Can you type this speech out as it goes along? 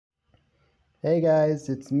Hey guys,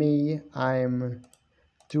 it's me. I'm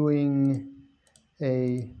doing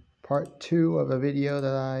a part 2 of a video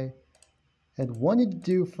that I had wanted to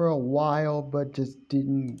do for a while but just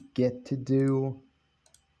didn't get to do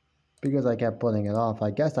because I kept putting it off.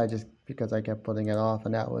 I guess because I kept putting it off,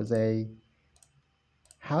 and that was a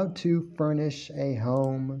how to furnish a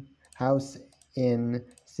house in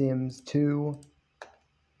Sims 2.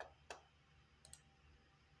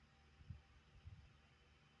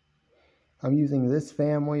 I'm using this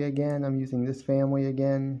family again.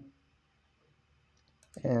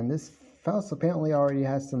 And this house apparently already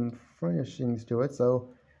has some furnishings to it, so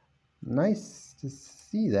nice to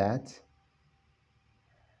see that.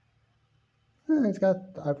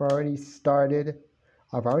 I've already started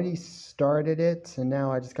it, and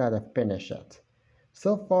now I just gotta finish it.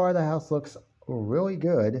 So far the house looks really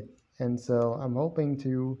good, and so I'm hoping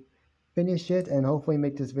to finish it and hopefully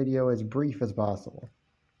make this video as brief as possible,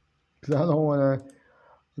 because I don't want to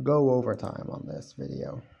go overtime on this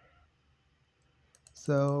video.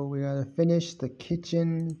 So we gotta finish the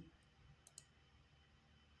kitchen.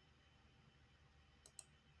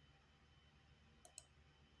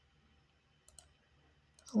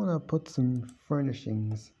 I want to put some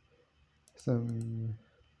furnishings, some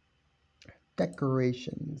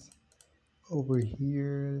decorations over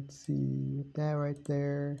here. Let's see, put that right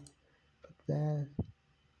there, put that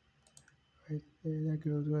right there, that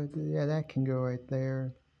goes right there. Yeah, that can go right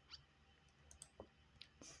there.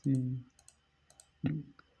 Let's see,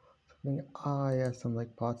 something, yeah, some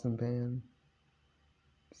like pots and pans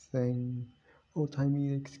thing,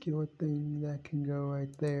 old-timey like skillet thing, that can go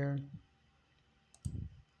right there.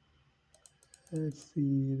 Let's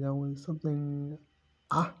see, that was something,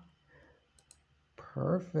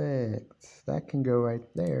 perfect, that can go right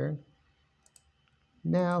there.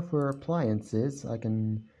 Now for appliances, I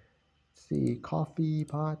can see coffee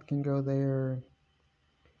pot can go there,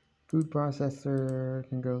 food processor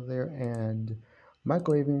can go there, and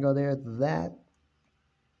microwave can go there. That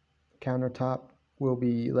countertop will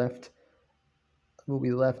be left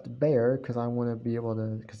bare because I want to be able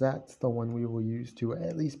to, because that's the one we will use to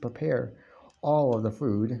at least prepare all of the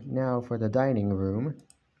food. Now for the dining room,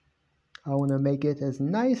 I want to make it as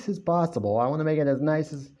nice as possible. I want to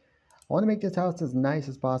make this house as nice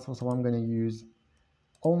as possible, so I'm going to use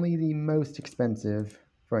only the most expensive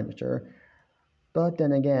furniture. But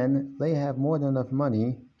then again, they have more than enough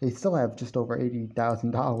money. They still have just over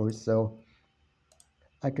 $80,000, so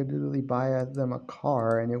I could literally buy them a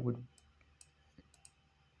car, and it would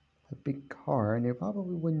a big car, and it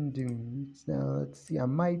probably wouldn't do. Now let's see. I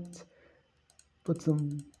might put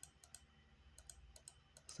some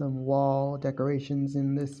wall decorations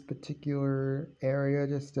in this particular area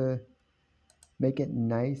just to make it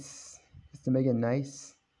nice.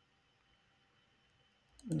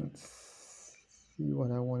 Let's see what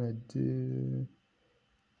I want to do.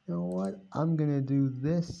 You know what? I'm gonna do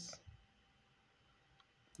this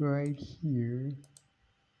right here.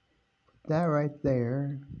 Put that right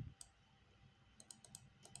there.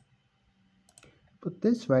 Put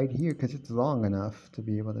this right here because it's long enough to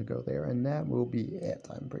be able to go there, and that will be it.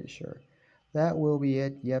 I'm pretty sure that will be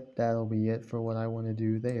it. Yep, that'll be it for what I want to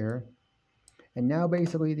do there. And now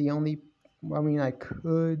basically the only, I mean, I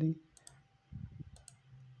could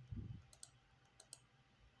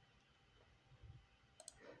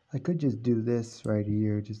just do this right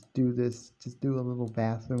here. Just do a little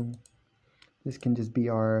bathroom. This can just be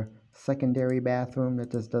our secondary bathroom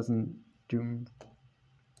that just doesn't do.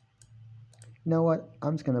 You know what?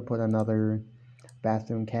 I'm just gonna put another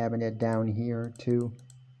bathroom cabinet down here too.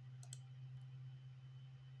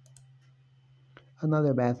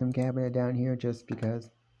 Another bathroom cabinet down here just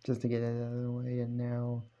because, just to get it out of the way. And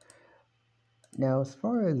now as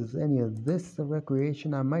far as any of this, the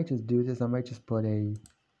recreation, I might just do this. I might just put a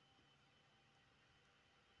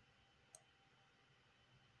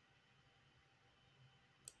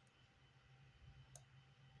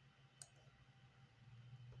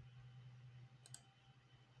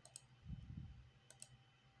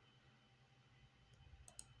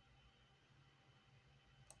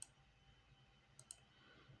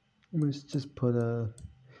let's just put a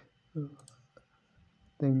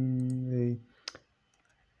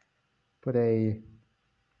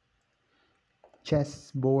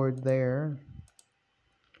chessboard there.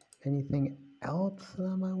 Anything else that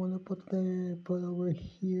I might want to put over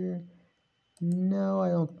here? No, I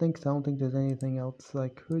don't think so. I don't think there's anything else I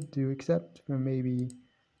could do except for maybe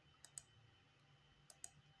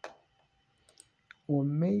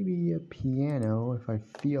a piano if I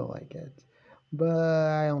feel like it. But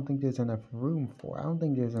I don't think there's enough room for it.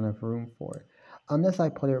 Unless I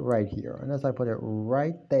put it right here. Unless I put it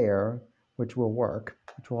right there which will work,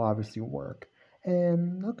 which will obviously work.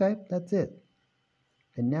 And okay, that's it.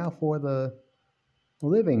 And now for the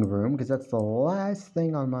living room, because that's the last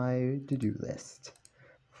thing on my to-do list.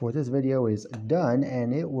 For this video is done,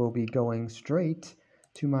 and it will be going straight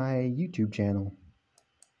to my YouTube channel.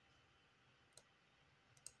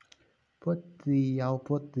 I'll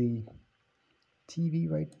put the TV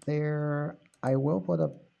right there. I will put a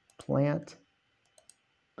plant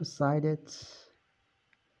beside it.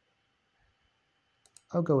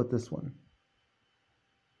 I'll go with this one.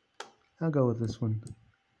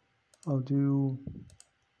 I'll do,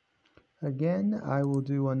 again, I will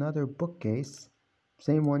do another bookcase.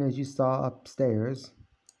 Same one as you saw upstairs.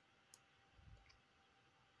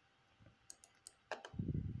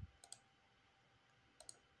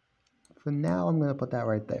 For now, I'm going to put that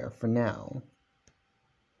right there. For now.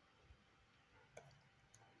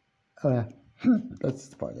 Oh yeah,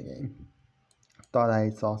 that's part of the game. Thought I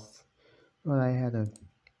saw, well, I had a,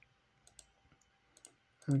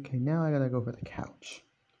 okay, now I gotta go for the couch.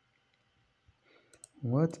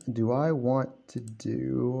 What do I want to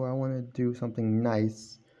do? I want to do something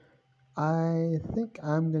nice. I think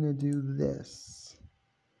I'm gonna do this.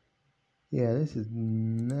 Yeah, this is,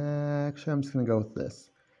 actually I'm just gonna go with this.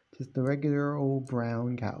 Just the regular old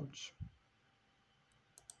brown couch.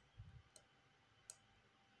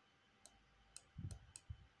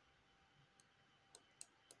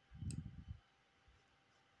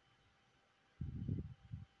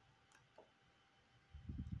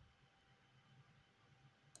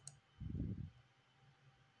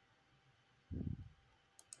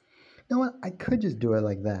 You know what? I could just do it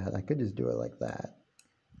like that.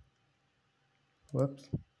 Whoops.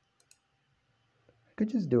 I could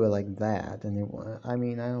just do it like that, and I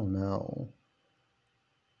mean, I don't know.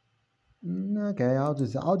 Okay, I'll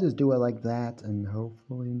just do it like that, and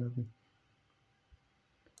hopefully nothing.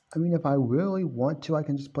 I mean, if I really want to, I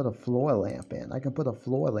can just put a floor lamp in. I can put a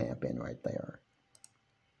floor lamp in right there.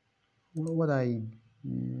 What would I?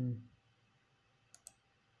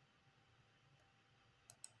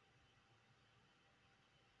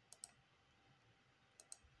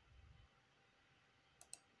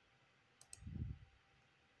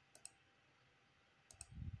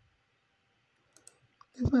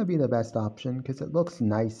 This might be the best option because it looks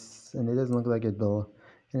nice and it doesn't look like it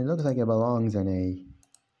looks like it belongs in a.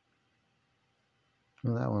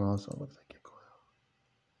 Well, that one also looks like it.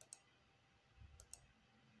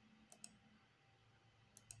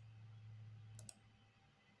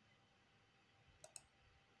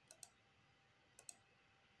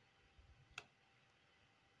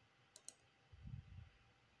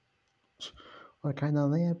 What kind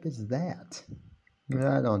of lamp is that?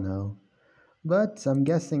 I don't know. But I'm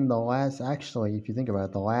guessing actually, if you think about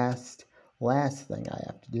it, the last thing I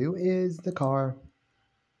have to do is the car.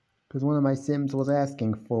 Because one of my Sims was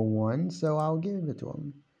asking for one, so I'll give it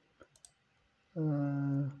to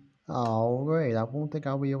him. Oh, great. I won't think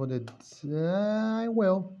I'll be able to... I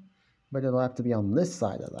will. But it'll have to be on this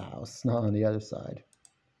side of the house, not on the other side.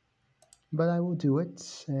 But I will do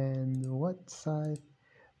it. And what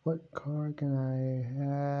car can I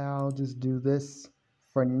have? I'll just do this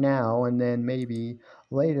for now, and then maybe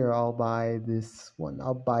later I'll buy this one.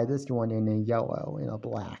 I'll buy this one in a yellow, in a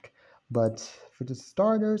black. But for the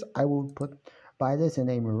starters, I will buy this in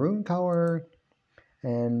a maroon color.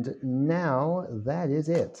 And now that is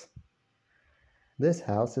it. This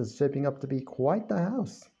house is shaping up to be quite the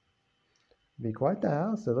house. It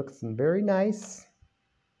looks very nice.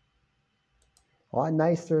 A lot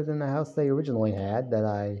nicer than the house they originally had that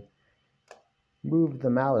I moved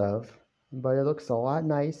them out of. But it looks a lot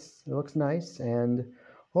nice. It looks nice, and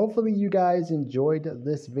hopefully you guys enjoyed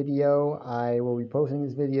this video. I will be posting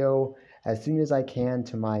this video as soon as I can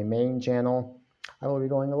to my main channel. I will be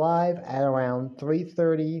going live at around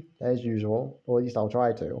 3:30 as usual, or at least I'll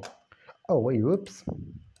try to. Oh wait, whoops.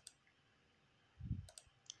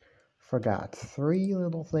 Forgot 3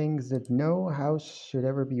 little things that no house should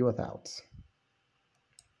ever be without.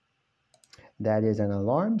 That is an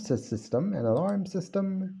alarm system,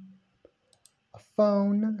 a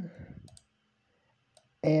phone,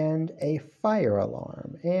 and a fire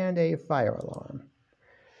alarm,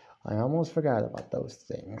 I almost forgot about those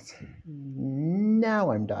things.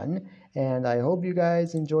 Now I'm done, and I hope you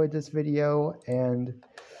guys enjoyed this video, and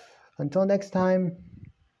until next time,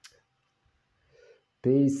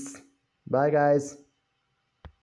 peace. Bye, guys.